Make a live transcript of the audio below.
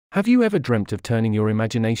Have you ever dreamt of turning your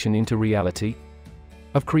imagination into reality?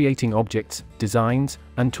 Of creating objects, designs,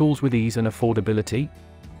 and tools with ease and affordability?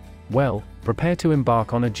 Well, prepare to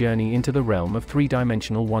embark on a journey into the realm of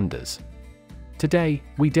three-dimensional wonders. Today,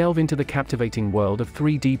 we delve into the captivating world of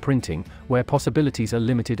 3D printing, where possibilities are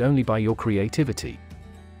limited only by your creativity.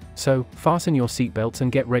 So, fasten your seatbelts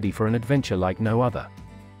and get ready for an adventure like no other.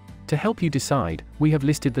 To help you decide, we have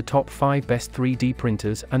listed the top 5 best 3D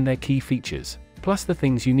printers and their key features, plus the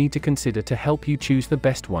things you need to consider to help you choose the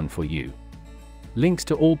best one for you. Links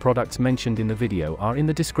to all products mentioned in the video are in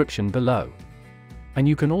the description below. And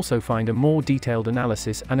you can also find a more detailed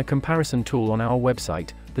analysis and a comparison tool on our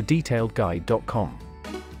website, thedetailedguide.com.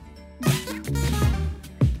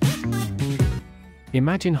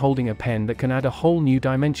 Imagine holding a pen that can add a whole new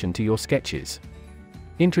dimension to your sketches.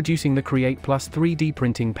 Introducing the Create Plus 3D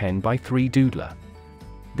Printing Pen by 3Doodler.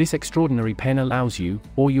 This extraordinary pen allows you,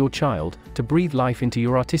 or your child, to breathe life into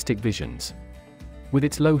your artistic visions. With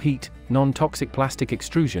its low heat, non-toxic plastic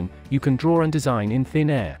extrusion, you can draw and design in thin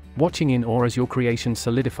air, watching in awe as your creations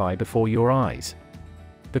solidify before your eyes.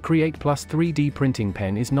 The Create Plus 3D Printing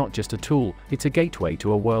Pen is not just a tool, it's a gateway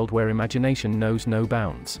to a world where imagination knows no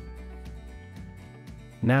bounds.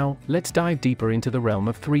 Now, let's dive deeper into the realm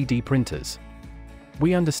of 3D printers.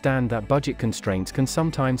 We understand that budget constraints can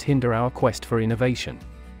sometimes hinder our quest for innovation.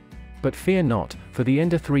 But fear not, for the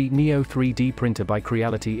Ender 3 Neo 3D printer by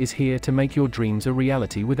Creality is here to make your dreams a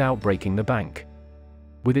reality without breaking the bank.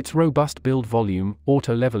 With its robust build volume,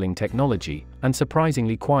 auto-leveling technology, and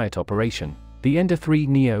surprisingly quiet operation, the Ender 3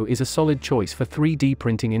 Neo is a solid choice for 3D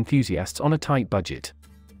printing enthusiasts on a tight budget.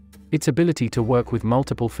 Its ability to work with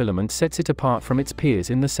multiple filaments sets it apart from its peers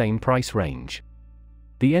in the same price range.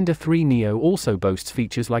 The Ender 3 Neo also boasts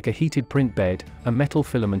features like a heated print bed, a metal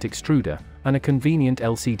filament extruder, and a convenient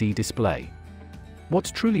LCD display.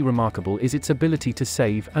 What's truly remarkable is its ability to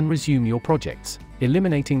save and resume your projects,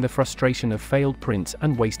 eliminating the frustration of failed prints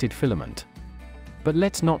and wasted filament. But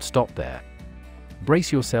let's not stop there.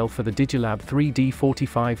 Brace yourself for the DigiLab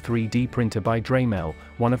 3D45 3D printer by Dremel,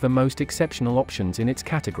 one of the most exceptional options in its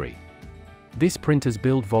category. This printer's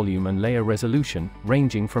build volume and layer resolution,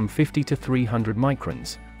 ranging from 50 to 300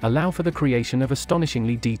 microns, allow for the creation of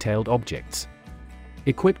astonishingly detailed objects.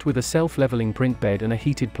 Equipped with a self-leveling print bed and a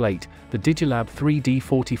heated plate, the DigiLab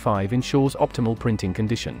 3D45 ensures optimal printing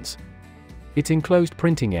conditions. Its enclosed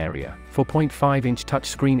printing area, 4.5-inch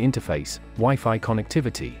touchscreen interface, Wi-Fi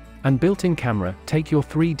connectivity, and built-in camera take your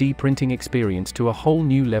 3D printing experience to a whole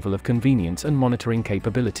new level of convenience and monitoring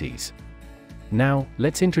capabilities. Now,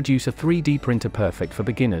 let's introduce a 3D printer perfect for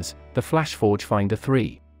beginners, the FlashForge Finder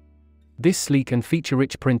 3. This sleek and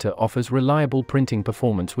feature-rich printer offers reliable printing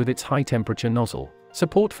performance with its high-temperature nozzle,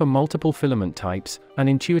 support for multiple filament types, and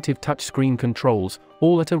intuitive touchscreen controls,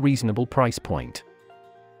 all at a reasonable price point.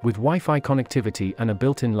 With Wi-Fi connectivity and a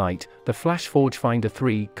built-in light, the FlashForge Finder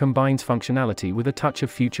 3 combines functionality with a touch of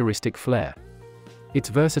futuristic flair. Its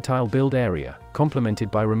versatile build area, complemented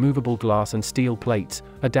by removable glass and steel plates,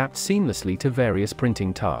 adapts seamlessly to various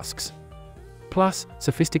printing tasks. Plus,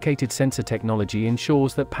 sophisticated sensor technology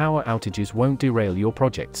ensures that power outages won't derail your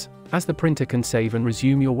projects, as the printer can save and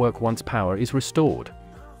resume your work once power is restored.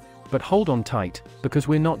 But hold on tight, because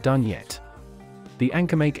we're not done yet. The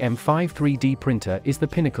AnkerMake M5 3D printer is the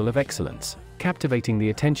pinnacle of excellence, captivating the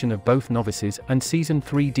attention of both novices and seasoned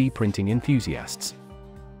 3D printing enthusiasts.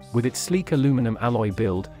 With its sleek aluminum alloy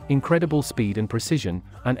build, incredible speed and precision,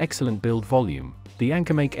 and excellent build volume, the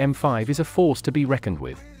AnkerMake M5 is a force to be reckoned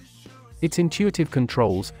with. Its intuitive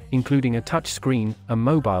controls, including a touch screen, a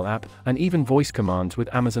mobile app, and even voice commands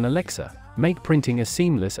with Amazon Alexa, make printing a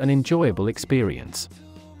seamless and enjoyable experience.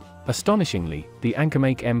 Astonishingly, the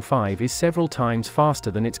AnkerMake M5 is several times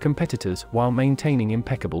faster than its competitors while maintaining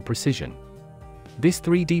impeccable precision. This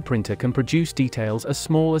 3D printer can produce details as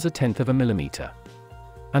small as 1/10 of a millimeter.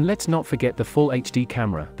 And let's not forget the full HD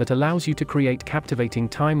camera that allows you to create captivating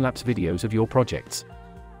time-lapse videos of your projects.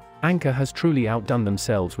 Anker has truly outdone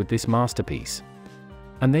themselves with this masterpiece.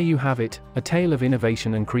 And there you have it, a tale of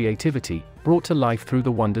innovation and creativity, brought to life through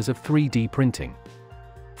the wonders of 3D printing.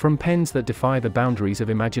 From pens that defy the boundaries of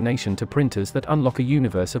imagination to printers that unlock a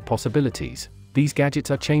universe of possibilities, these gadgets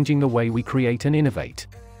are changing the way we create and innovate.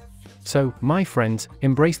 So, my friends,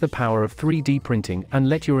 embrace the power of 3D printing and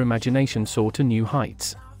let your imagination soar to new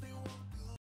heights.